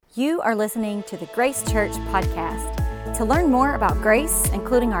You are listening to the Grace Church podcast. To learn more about Grace,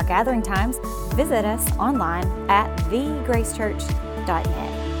 including our gathering times, visit us online at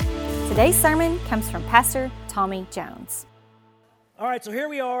thegracechurch.net. Today's sermon comes from Pastor Tommy Jones. All right, so here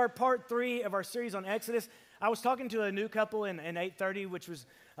we are, part 3 of our series on Exodus. I was talking to a new couple in 8:30, which was,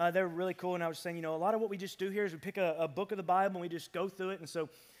 they were really cool, and I was saying, a lot of what we just do here is we pick a book of the Bible and we just go through it, and so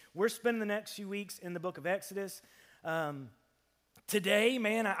we're spending the next few weeks in the book of Exodus. Today,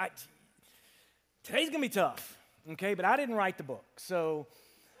 man, today's going to be tough, okay? But I didn't write the book, so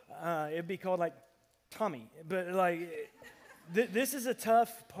it'd be called, Tommy. But, this is a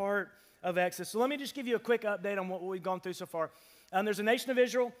tough part of Exodus. So let me just give you a quick update on what we've gone through so far. There's a nation of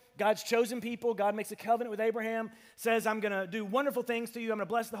Israel, God's chosen people. God makes a covenant with Abraham, says, I'm going to do wonderful things to you. I'm going to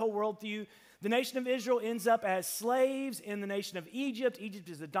bless the whole world to you. The nation of Israel ends up as slaves in the nation of Egypt. Egypt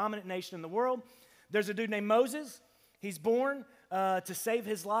is the dominant nation in the world. There's a dude named Moses. He's born to save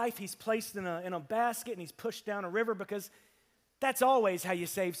his life. He's placed in a basket and he's pushed down a river because that's always how you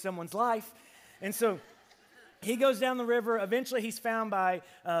save someone's life. And so he goes down the river. Eventually he's found by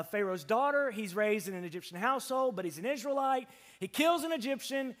Pharaoh's daughter. He's raised in an Egyptian household, but he's an Israelite. He kills an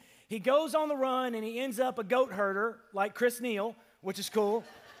Egyptian. He goes on the run and he ends up a goat herder like Chris Neal, which is cool.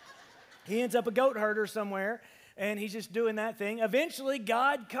 He ends up a goat herder somewhere and he's just doing that thing. Eventually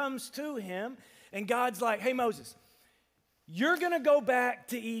God comes to him and God's like, hey, Moses, you're going to go back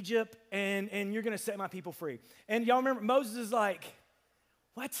to Egypt and you're going to set my people free. And y'all remember, Moses is like,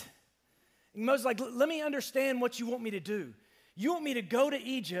 what? And Moses is like, let me understand what you want me to do. You want me to go to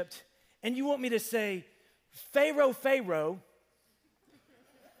Egypt and you want me to say, Pharaoh, Pharaoh,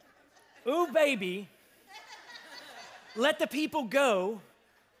 ooh, baby, let the people go.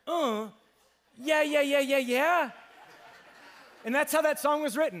 Yeah. And that's how that song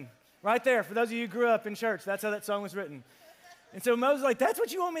was written, right there. For those of you who grew up in church, that's how that song was written. And so Moses is like, that's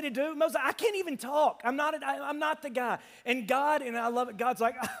what you want me to do? Moses, I can't even talk. I'm not the guy. And God, and I love it, God's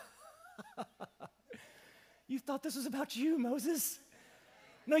like, you thought this was about you, Moses?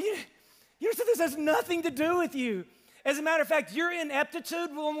 No, you said this has nothing to do with you. As a matter of fact, your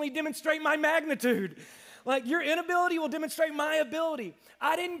ineptitude will only demonstrate my magnitude. Like your inability will demonstrate my ability.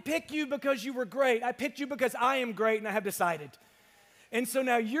 I didn't pick you because you were great. I picked you because I am great and I have decided. And so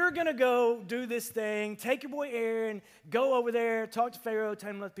now you're going to go do this thing, take your boy Aaron, go over there, talk to Pharaoh,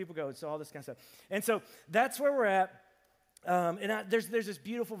 tell him to let people go. So all this kind of stuff. And so that's where we're at. There's this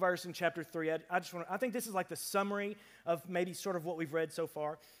beautiful verse in chapter 3. I think this is like the summary of maybe sort of what we've read so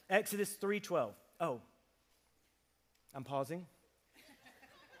far. Exodus 3:12. Oh, I'm pausing.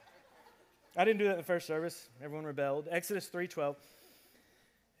 I didn't do that in the first service. Everyone rebelled. Exodus 3:12.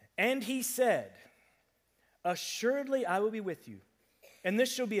 And he said, assuredly I will be with you. And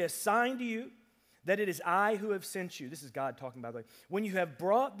this shall be a sign to you that it is I who have sent you. This is God talking, by the way. When you have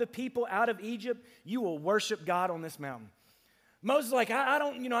brought the people out of Egypt, you will worship God on this mountain. Moses is like, I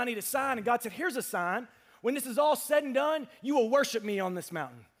need a sign. And God said, here's a sign. When this is all said and done, you will worship me on this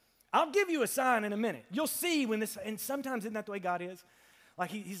mountain. I'll give you a sign in a minute. You'll see when this, and sometimes isn't that the way God is?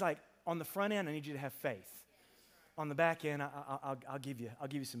 Like he's like, on the front end, I need you to have faith. On the back end, I'll give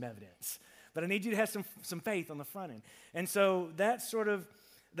you some evidence. But I need you to have some faith on the front end. And so that's sort of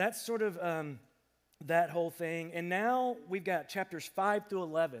that whole thing. And now we've got chapters 5 through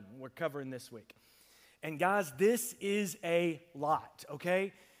 11 we're covering this week. And guys, this is a lot,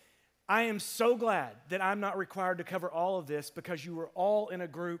 okay? I am so glad that I'm not required to cover all of this because you were all in a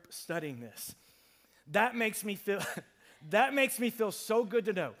group studying this. That makes me feel so good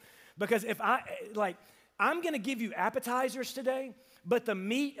to know. Because I'm going to give you appetizers today, but the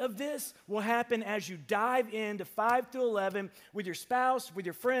meat of this will happen as you dive into 5 through 11 with your spouse, with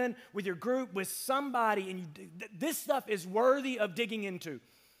your friend, with your group, with somebody, and this stuff is worthy of digging into.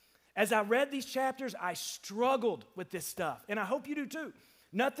 As I read these chapters, I struggled with this stuff, and I hope you do too.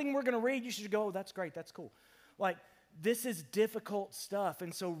 Nothing we're going to read, you should go, oh, that's great, that's cool. This is difficult stuff,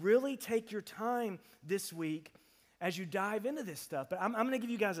 and so really take your time this week as you dive into this stuff. But I'm going to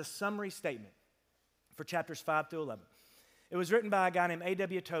give you guys a summary statement for chapters 5 through 11. It was written by a guy named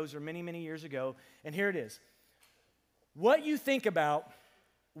A.W. Tozer many, many years ago, and here it is. What you think about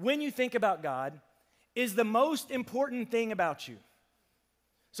when you think about God is the most important thing about you.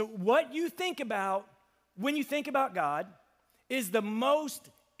 So what you think about when you think about God is the most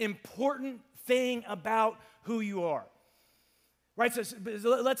important thing about who you are. Right, so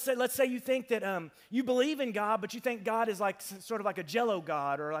let's say you think that you believe in God, but you think God is like sort of like a Jello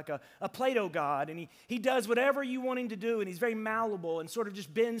God or like a Play-Doh God, and he does whatever you want him to do, and he's very malleable and sort of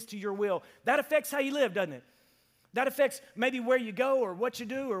just bends to your will. That affects how you live, doesn't it? That affects maybe where you go or what you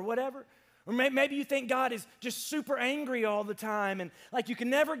do or whatever. Or maybe you think God is just super angry all the time and like you can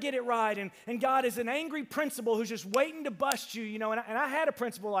never get it right. And God is an angry principal who's just waiting to bust you, And I had a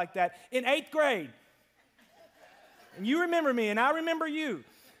principal like that in 8th grade. And you remember me and I remember you.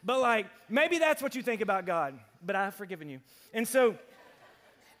 But like, maybe that's what you think about God. But I've forgiven you. And so,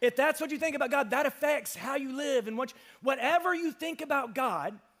 if that's what you think about God, that affects how you live. And whatever you think about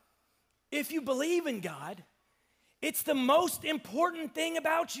God, if you believe in God, it's the most important thing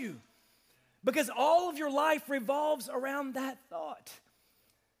about you. Because all of your life revolves around that thought.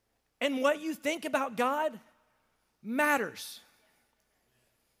 And what you think about God matters.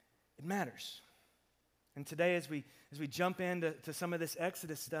 It matters. And today, as we jump into some of this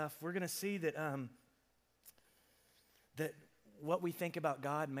Exodus stuff, we're going to see that that what we think about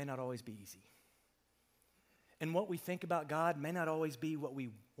God may not always be easy. And what we think about God may not always be what we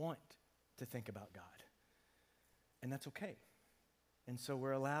want to think about God. And that's okay. And so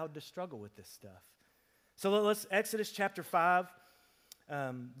we're allowed to struggle with this stuff. So let's, Exodus chapter 5,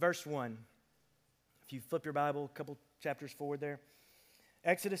 verse 1. If you flip your Bible a couple chapters forward there.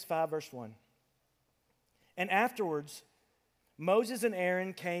 Exodus 5, verse 1. And afterwards, Moses and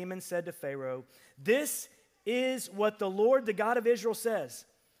Aaron came and said to Pharaoh, "This is what the Lord, the God of Israel, says.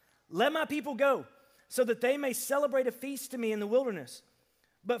 Let my people go, so that they may celebrate a feast to me in the wilderness."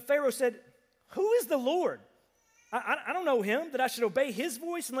 But Pharaoh said, "Who is the Lord? I don't know him, that I should obey his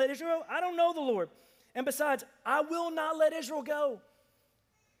voice and let Israel. I don't know the Lord. And besides, I will not let Israel go."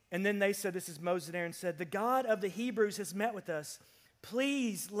 And then they said, this is Moses and Aaron said, "The God of the Hebrews has met with us.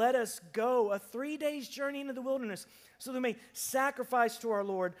 Please let us go a 3 days journey into the wilderness, so that we may sacrifice to our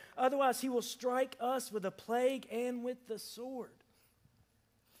Lord. Otherwise, he will strike us with a plague and with the sword."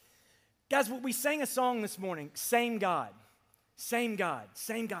 Guys, we sang a song this morning, Same God, Same God,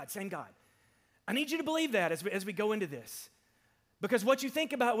 Same God, Same God. I need you to believe that as we go into this. Because what you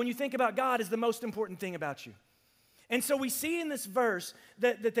think about when you think about God is the most important thing about you. And so we see in this verse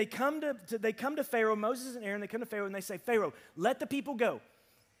that they come to Pharaoh, Moses and Aaron, they come to Pharaoh and they say, "Pharaoh, let the people go."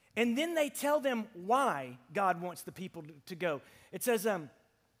 And then they tell them why God wants the people to go. It says,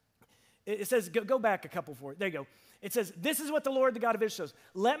 go back a couple for it. There you go. It says, "This is what the Lord, the God of Israel, says.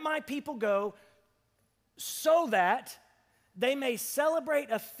 Let my people go so that they may celebrate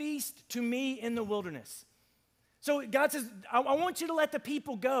a feast to me in the wilderness." So God says, I want you to let the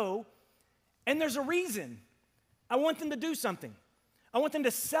people go, and there's a reason. I want them to do something. I want them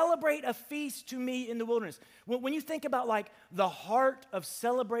to celebrate a feast to me in the wilderness. When you think about like the heart of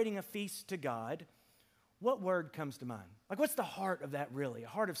celebrating a feast to God, what word comes to mind? Like what's the heart of that really? A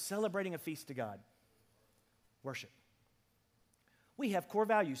heart of celebrating a feast to God? Worship. We have core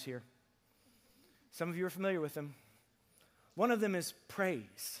values here. Some of you are familiar with them. One of them is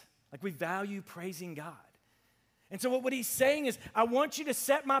praise. Like we value praising God. And so what he's saying is, I want you to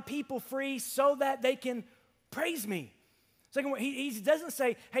set my people free so that they can praise me. Second, he doesn't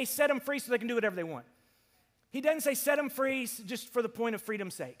say, hey, set them free so they can do whatever they want. He doesn't say set them free just for the point of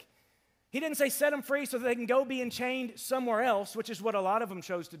freedom's sake. He didn't say set them free so that they can go be enchained somewhere else, which is what a lot of them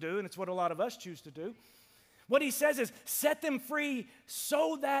chose to do, and it's what a lot of us choose to do. What he says is set them free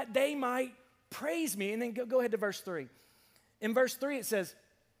so that they might praise me. And then go ahead to verse 3. In verse 3 it says,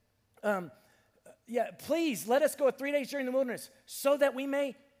 please let us go a 3 days journey in the wilderness so that we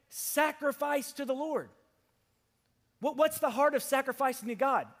may sacrifice to the Lord. What's the heart of sacrificing to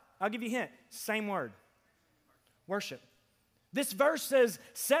God? I'll give you a hint. Same word. Worship. This verse says,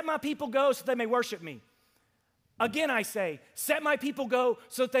 set my people go so they may worship me. Again, I say, set my people go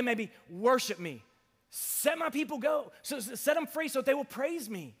so that they may worship me. Set my people go. So set them free so that they will praise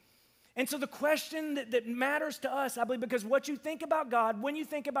me. And so the question that matters to us, I believe, because what you think about God, when you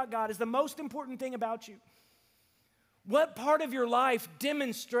think about God, is the most important thing about you. What part of your life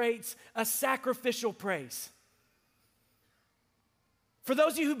demonstrates a sacrificial praise? For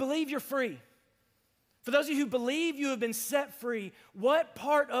those of you who believe you're free, for those of you who believe you have been set free, what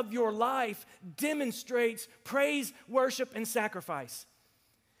part of your life demonstrates praise, worship, and sacrifice?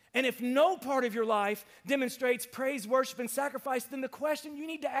 And if no part of your life demonstrates praise, worship, and sacrifice, then the question you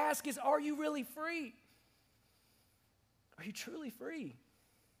need to ask is, are you really free? Are you truly free?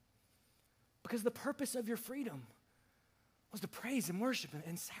 Because the purpose of your freedom was to praise and worship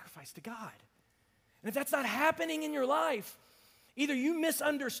and sacrifice to God. And if that's not happening in your life, either you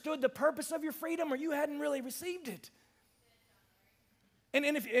misunderstood the purpose of your freedom or you hadn't really received it. And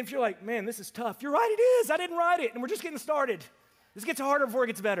if you're like, man, this is tough, you're right, it is. I didn't write it, and we're just getting started. This gets harder before it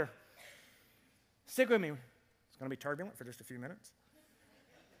gets better. Stick with me. It's going to be turbulent for just a few minutes.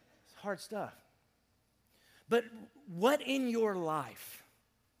 It's hard stuff. But what in your life?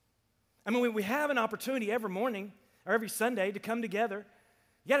 I mean, we have an opportunity every morning or every Sunday to come together.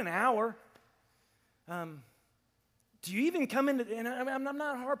 You got an hour. Do you even come into, and I'm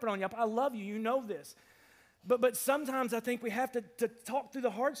not harping on you, I love you, you know this. But sometimes I think we have to talk through the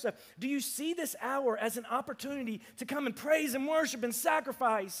hard stuff. Do you see this hour as an opportunity to come and praise and worship and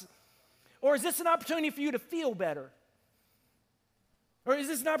sacrifice? Or is this an opportunity for you to feel better? Or is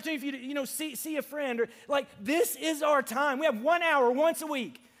this an opportunity for you to, see a friend? Or like, this is our time. We have 1 hour once a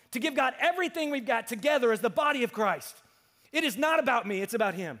week to give God everything we've got together as the body of Christ. It is not about me, it's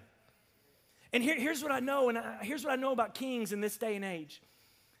about him. And here's what I know, and here's what I know about kings in this day and age.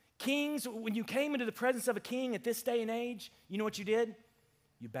 Kings, when you came into the presence of a king at this day and age, you know what you did?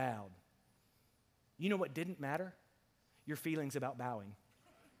 You bowed. You know what didn't matter? Your feelings about bowing.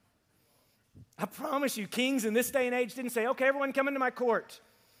 I promise you, kings in this day and age didn't say, okay, everyone come into my court.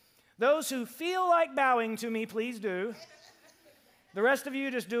 Those who feel like bowing to me, please do. The rest of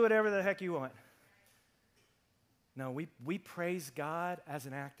you just do whatever the heck you want. No, we praise God as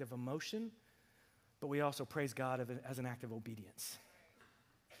an act of emotion, but we also praise God as an act of obedience.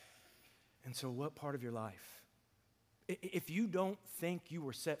 And so what part of your life? If you don't think you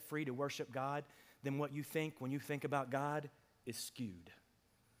were set free to worship God, then what you think when you think about God is skewed.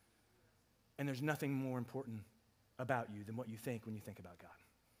 And there's nothing more important about you than what you think when you think about God.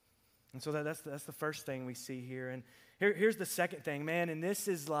 And so that's the first thing we see here. And here's the second thing, man, and this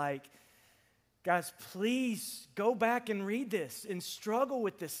is like, guys, please go back and read this and struggle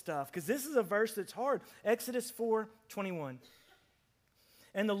with this stuff, because this is a verse that's hard. Exodus 4:21.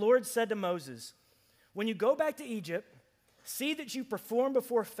 And the Lord said to Moses, when you go back to Egypt, see that you perform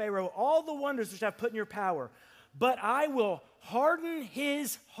before Pharaoh all the wonders which I've put in your power, but I will harden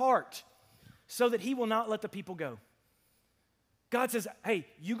his heart so that he will not let the people go. God says, hey,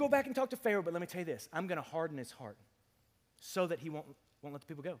 you go back and talk to Pharaoh, but let me tell you this, I'm going to harden his heart so that he won't let the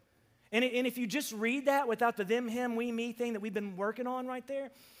people go. And if you just read that without the them, him, we, me thing that we've been working on right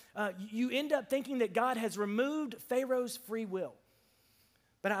there, you end up thinking that God has removed Pharaoh's free will.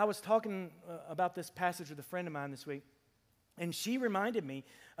 But I was talking about this passage with a friend of mine this week, and she reminded me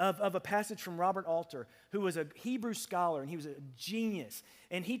of a passage from Robert Alter, who was a Hebrew scholar, and he was a genius.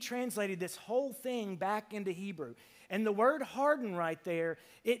 And he translated this whole thing back into Hebrew. And the word harden right there,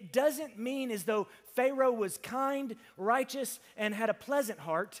 it doesn't mean as though Pharaoh was kind, righteous, and had a pleasant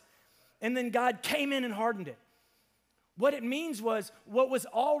heart, and then God came in and hardened it. What it means was what was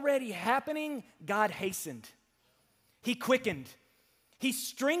already happening, God hastened. He quickened. He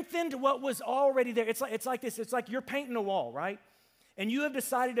strengthened what was already there. It's like this. It's like you're painting a wall, right? And you have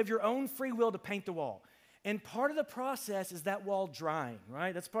decided of your own free will to paint the wall. And part of the process is that wall drying,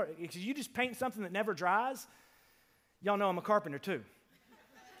 right? That's part, because you just paint something that never dries. Y'all know I'm a carpenter too.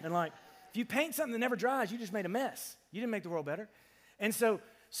 And like, if you paint something that never dries, you just made a mess. You didn't make the world better. And so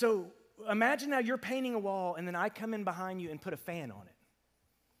imagine now you're painting a wall, and then I come in behind you and put a fan on it.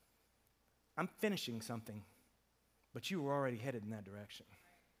 I'm finishing something, but you were already headed in that direction.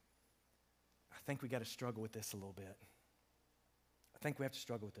 I think we got to struggle with this a little bit. I think we have to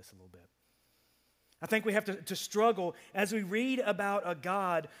struggle with this a little bit. I think we have to struggle as we read about a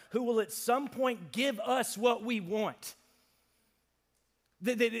God who will at some point give us what we want.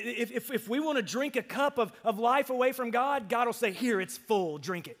 If we want to drink a cup of life away from God, God will say, here, it's full,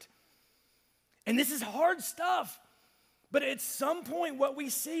 drink it. And this is hard stuff. But at some point, what we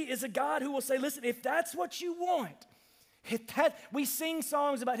see is a God who will say, listen, if that's what you want, we sing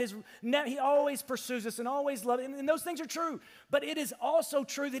songs about he always pursues us and always loves us, and those things are true. But it is also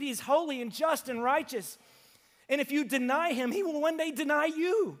true that he is holy and just and righteous. And if you deny him, he will one day deny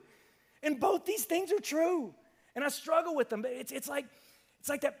you. And both these things are true. And I struggle with them. But it's like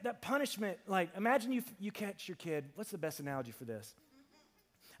that punishment. Like, imagine you catch your kid. What's the best analogy for this?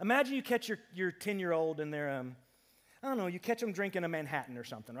 Imagine you catch your 10-year-old and they're, I don't know, you catch them drinking a Manhattan or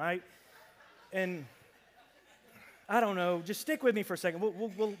something, right? And I don't know, just stick with me for a second.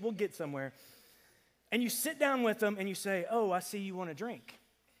 We'll get somewhere. And you sit down with them and you say, oh, I see you want a drink.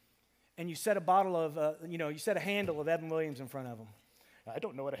 And you set a bottle of, you set a handle of Evan Williams in front of them. I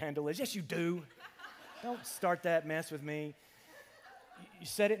don't know what a handle is. Yes, you do. Don't start that mess with me. You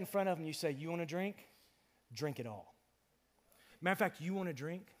set it in front of them. You say, you want a drink? Drink it all. Matter of fact, you want a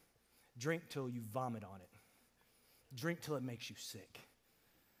drink? Drink till you vomit on it. Drink till it makes you sick.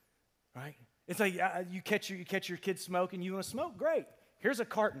 Right? It's like you catch your kid smoking. You want to smoke? Great. Here's a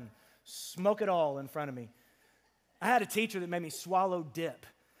carton. Smoke it all in front of me. I had a teacher that made me swallow dip.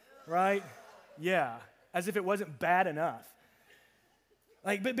 Right? Yeah. As if it wasn't bad enough.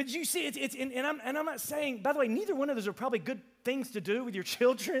 Like, but you see, I'm not saying, by the way, neither one of those are probably good things to do with your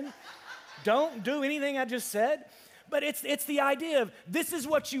children. Don't do anything I just said. But it's the idea of this is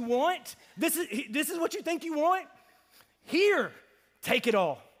what you want. This is what you think you want. Here, take it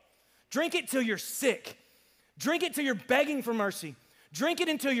all. Drink it till you're sick. Drink it till you're begging for mercy. Drink it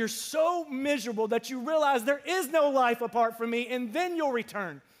until you're so miserable that you realize there is no life apart from me, and then you'll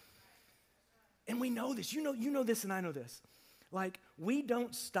return. And we know this. You know this, and I know this. Like, we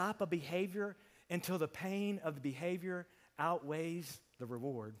don't stop a behavior until the pain of the behavior outweighs the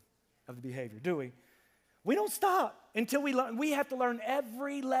reward of the behavior, do we? We don't stop until we learn. We have to learn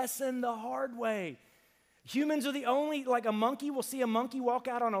every lesson the hard way. Humans are the only, like a monkey will see a monkey walk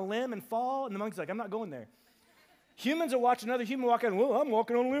out on a limb and fall, and the monkey's like, I'm not going there. Humans will watch another human walk out, and, well, I'm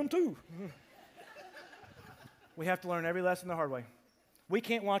walking on a limb too. We have to learn every lesson the hard way. We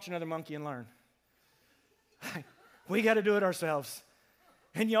can't watch another monkey and learn. We got to do it ourselves.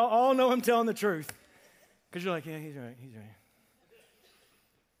 And y'all all know I'm telling the truth. Because you're like, yeah, he's right.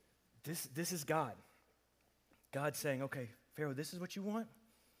 This is God. God's saying, okay, Pharaoh, this is what you want?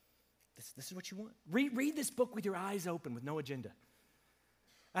 This is what you want? Read this book with your eyes open, with no agenda.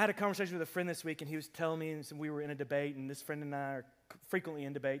 I had a conversation with a friend this week, and he was telling me, and we were in a debate, and this friend and I are frequently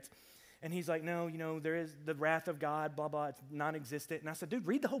in debates, and he's like, no, there is the wrath of God, blah, blah, it's non-existent. And I said, dude,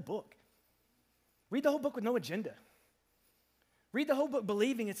 read the whole book. Read the whole book with no agenda. Read the whole book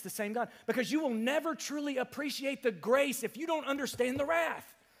believing it's the same God, because you will never truly appreciate the grace if you don't understand the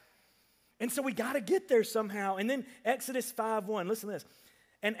wrath. And so we got to get there somehow. And then Exodus 5:1, listen to this.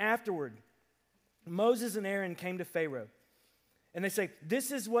 And afterward, Moses and Aaron came to Pharaoh, and they say,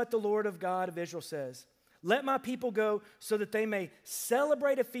 this is what the Lord of God of Israel says. Let my people go so that they may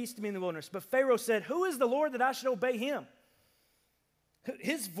celebrate a feast to me in the wilderness. But Pharaoh said, who is the Lord that I should obey him?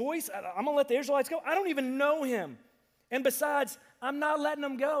 His voice, I'm going to let the Israelites go. I don't even know him. And besides, I'm not letting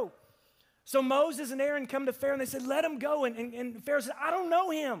them go. So Moses and Aaron come to Pharaoh, and they said, let him go. And Pharaoh said, I don't know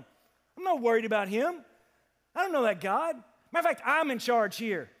him. I'm not worried about him. I don't know that God. Matter of fact, I'm in charge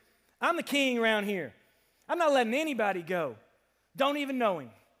here. I'm the king around here. I'm not letting anybody go. Don't even know him.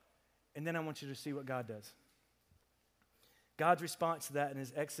 And then I want you to see what God does. God's response to that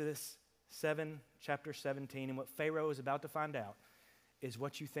is Exodus 7, chapter 17. And what Pharaoh is about to find out is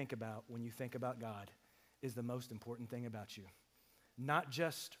what you think about when you think about God is the most important thing about you. Not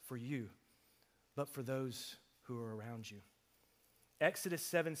just for you, but for those who are around you. Exodus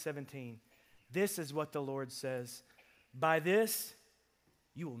 7:17. This is what the Lord says. By this,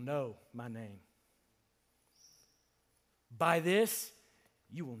 you will know my name. By this,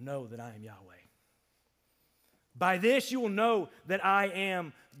 you will know that I am Yahweh. By this, you will know that I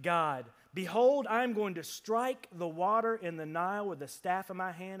am God. Behold, I am going to strike the water in the Nile with the staff in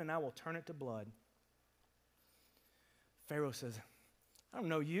my hand, and I will turn it to blood. Pharaoh says, I don't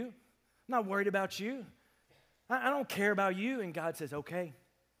know you. I'm not worried about you. I don't care about you. And God says, okay,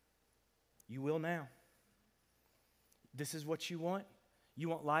 you will now. This is what you want? You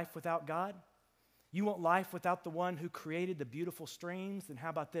want life without God? You want life without the one who created the beautiful streams? Then how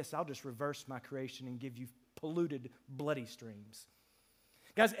about this? I'll just reverse my creation and give you polluted, bloody streams.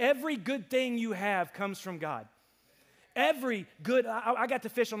 Guys, every good thing you have comes from God. Every good, I got to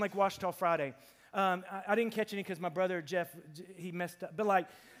fish on Lake Ouachita Friday. I didn't catch any because my brother Jeff, he messed up. But like,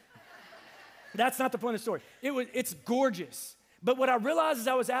 that's not the point of the story. It's gorgeous. But what I realized as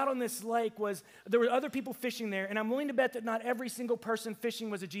I was out on this lake was there were other people fishing there, and I'm willing to bet that not every single person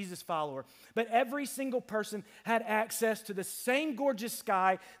fishing was a Jesus follower, but every single person had access to the same gorgeous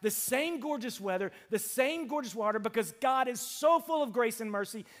sky, the same gorgeous weather, the same gorgeous water, because God is so full of grace and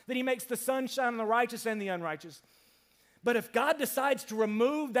mercy that he makes the sun shine on the righteous and the unrighteous. But if God decides to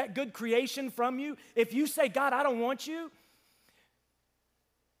remove that good creation from you, if you say, God, I don't want you,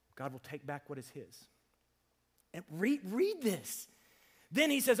 God will take back what is his. And read this. Then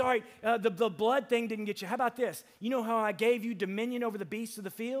he says, all right, the blood thing didn't get you. How about this? You know how I gave you dominion over the beasts of the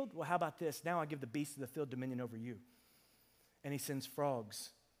field? Well, how about this? Now I give the beasts of the field dominion over you. And he sends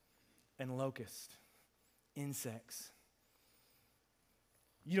frogs and locusts, insects.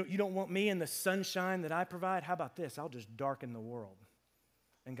 You don't want me and the sunshine that I provide? How about this? I'll just darken the world.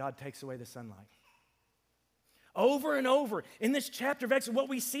 And God takes away the sunlight. Over and over in this chapter of Exodus, what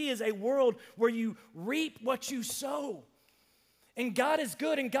we see is a world where you reap what you sow. And God is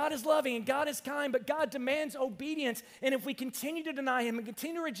good, and God is loving, and God is kind, but God demands obedience. And if we continue to deny him and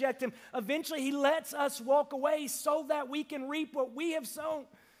continue to reject him, eventually he lets us walk away so that we can reap what we have sown.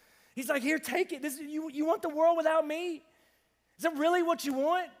 He's like, here, take it. You want the world without me? Is that really what you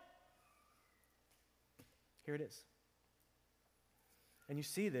want? Here it is. And you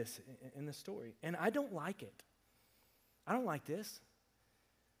see this in the story. And I don't like it. I don't like this.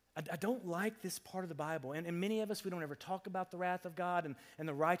 I don't like this part of the Bible. And many of us, we don't ever talk about the wrath of God and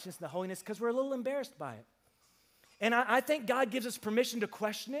the righteousness and the holiness because we're a little embarrassed by it. And I think God gives us permission to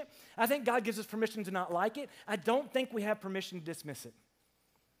question it. I think God gives us permission to not like it. I don't think we have permission to dismiss it.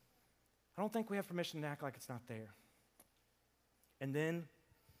 I don't think we have permission to act like it's not there. And then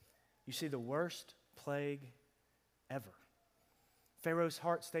you see the worst plague ever. Pharaoh's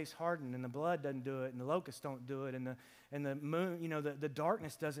heart stays hardened, and the blood doesn't do it, and the locusts don't do it, and the moon, the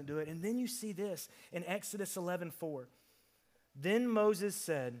darkness doesn't do it. And then you see this in Exodus 11:4. Then Moses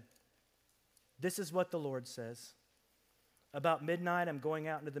said, "This is what the Lord says. About midnight I'm going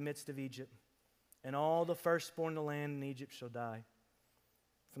out into the midst of Egypt, and all the firstborn in the land in Egypt shall die.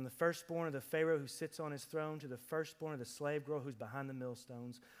 From the firstborn of the Pharaoh who sits on his throne to the firstborn of the slave girl who's behind the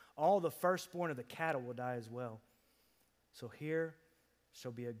millstones, all the firstborn of the cattle will die as well. So here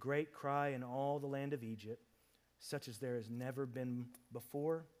shall be a great cry in all the land of Egypt, such as there has never been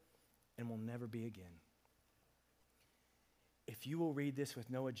before and will never be again." If you will read this with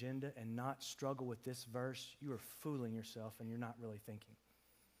no agenda and not struggle with this verse, you are fooling yourself and you're not really thinking.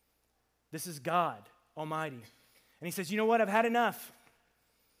 This is God Almighty. And he says, you know what? I've had enough.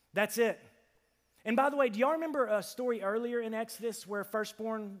 That's it. And by the way, do y'all remember a story earlier in Exodus where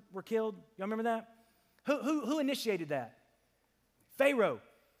firstborn were killed? Y'all remember that? Who initiated that? Pharaoh.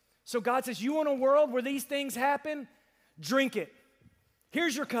 So God says, you want a world where these things happen? Drink it.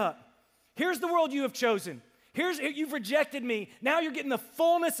 Here's your cup. Here's the world you have chosen. You've rejected me. Now you're getting the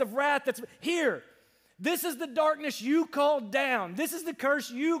fullness of wrath that's here. This is the darkness you called down. This is the curse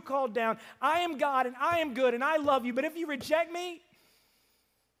you called down. I am God and I am good and I love you. But if you reject me,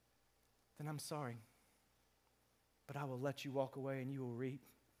 then I'm sorry. But I will let you walk away and you will reap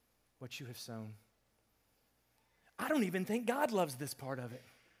what you have sown. I don't even think God loves this part of it.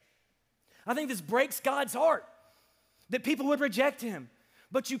 I think this breaks God's heart that people would reject him.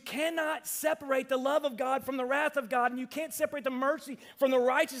 But you cannot separate the love of God from the wrath of God, and you can't separate the mercy from the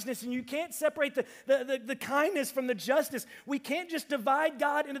righteousness, and you can't separate the kindness from the justice. We can't just divide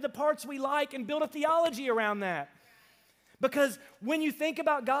God into the parts we like and build a theology around that. Because when you think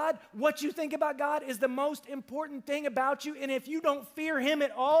about God, what you think about God is the most important thing about you, and if you don't fear him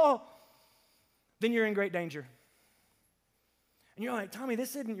at all, then you're in great danger. And you're like, Tommy,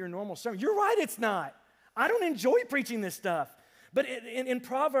 this isn't your normal sermon. You're right, it's not. I don't enjoy preaching this stuff. But in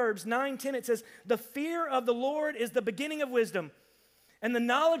Proverbs 9:10, it says, the fear of the Lord is the beginning of wisdom, and the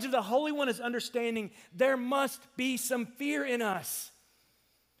knowledge of the Holy One is understanding. There must be some fear in us.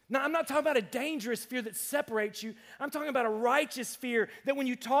 Now, I'm not talking about a dangerous fear that separates you. I'm talking about a righteous fear that when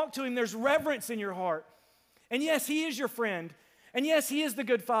you talk to him, there's reverence in your heart. And yes, he is your friend. And yes, he is the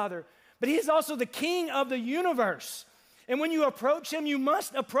good father. But he is also the king of the universe. And when you approach him, you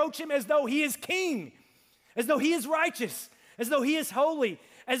must approach him as though he is king, as though he is righteous, as though he is holy,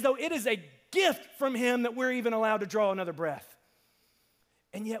 as though it is a gift from him that we're even allowed to draw another breath.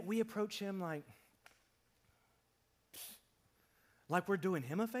 And yet we approach him like we're doing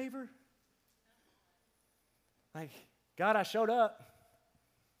him a favor. Like, God, I showed up.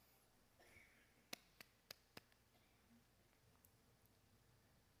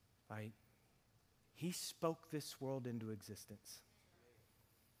 Like, he spoke this world into existence.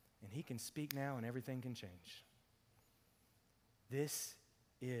 And he can speak now and everything can change. This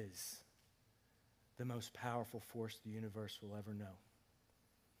is the most powerful force the universe will ever know.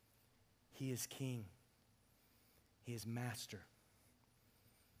 He is king. He is master.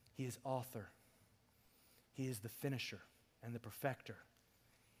 He is author. He is the finisher and the perfecter.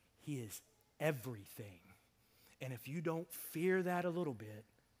 He is everything. And if you don't fear that a little bit,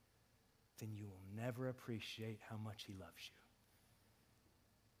 then you will never appreciate how much he loves you.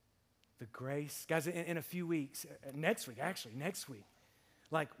 The grace, guys, in a few weeks, next week,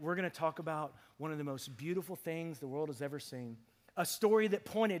 like we're going to talk about one of the most beautiful things the world has ever seen. A story that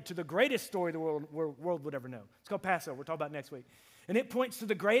pointed to the greatest story the world would ever know. It's called Passover. We'll talk about it next week. And it points to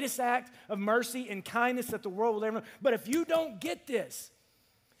the greatest act of mercy and kindness that the world will ever know. But if you don't get this,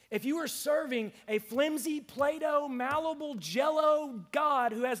 if you are serving a flimsy, Play-Doh, malleable, Jell-O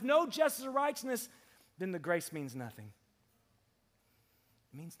God who has no justice or righteousness, then the grace means nothing.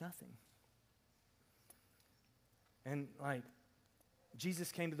 It means nothing. And like,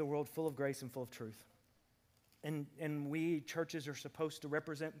 Jesus came to the world full of grace and full of truth. And we churches are supposed to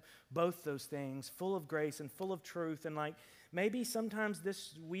represent both those things, full of grace and full of truth. And like, maybe sometimes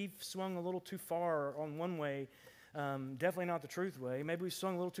we've swung a little too far on one way, definitely not the truth way. Maybe we've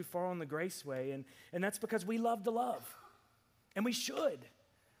swung a little too far on the grace way. And that's because we love to love. And we should.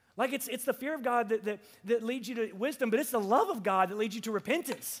 Like it's the fear of God that leads you to wisdom, but it's the love of God that leads you to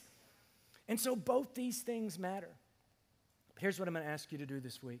repentance. And so both these things matter. Here's what I'm going to ask you to do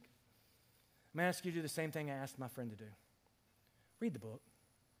this week. I'm going to ask you to do the same thing I asked my friend to do. Read the book.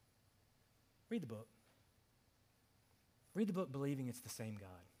 Read the book. Read the book believing it's the same God.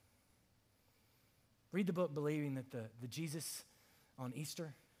 Read the book believing that the Jesus on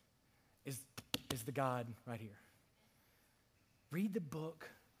Easter is the God right here. Read the book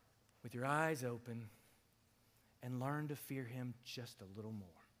with your eyes open and learn to fear him just a little more.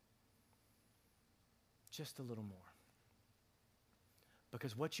 Just a little more.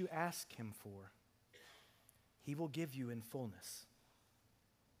 Because what you ask him for, he will give you in fullness.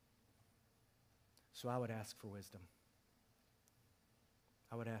 So I would ask for wisdom.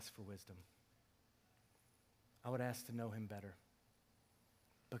 I would ask for wisdom. I would ask to know him better.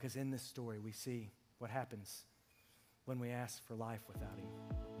 Because in this story, we see what happens when we ask for life without him.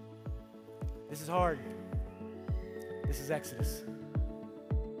 This is hard. This is Exodus.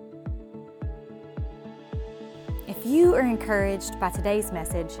 If you are encouraged by today's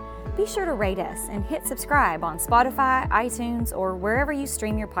message, be sure to rate us and hit subscribe on Spotify, iTunes, or wherever you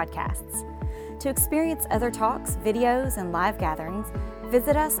stream your podcasts. To experience other talks, videos, and live gatherings,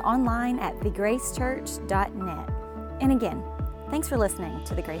 visit us online at thegracechurch.net. And again, thanks for listening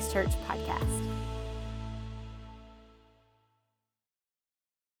to the Grace Church Podcast.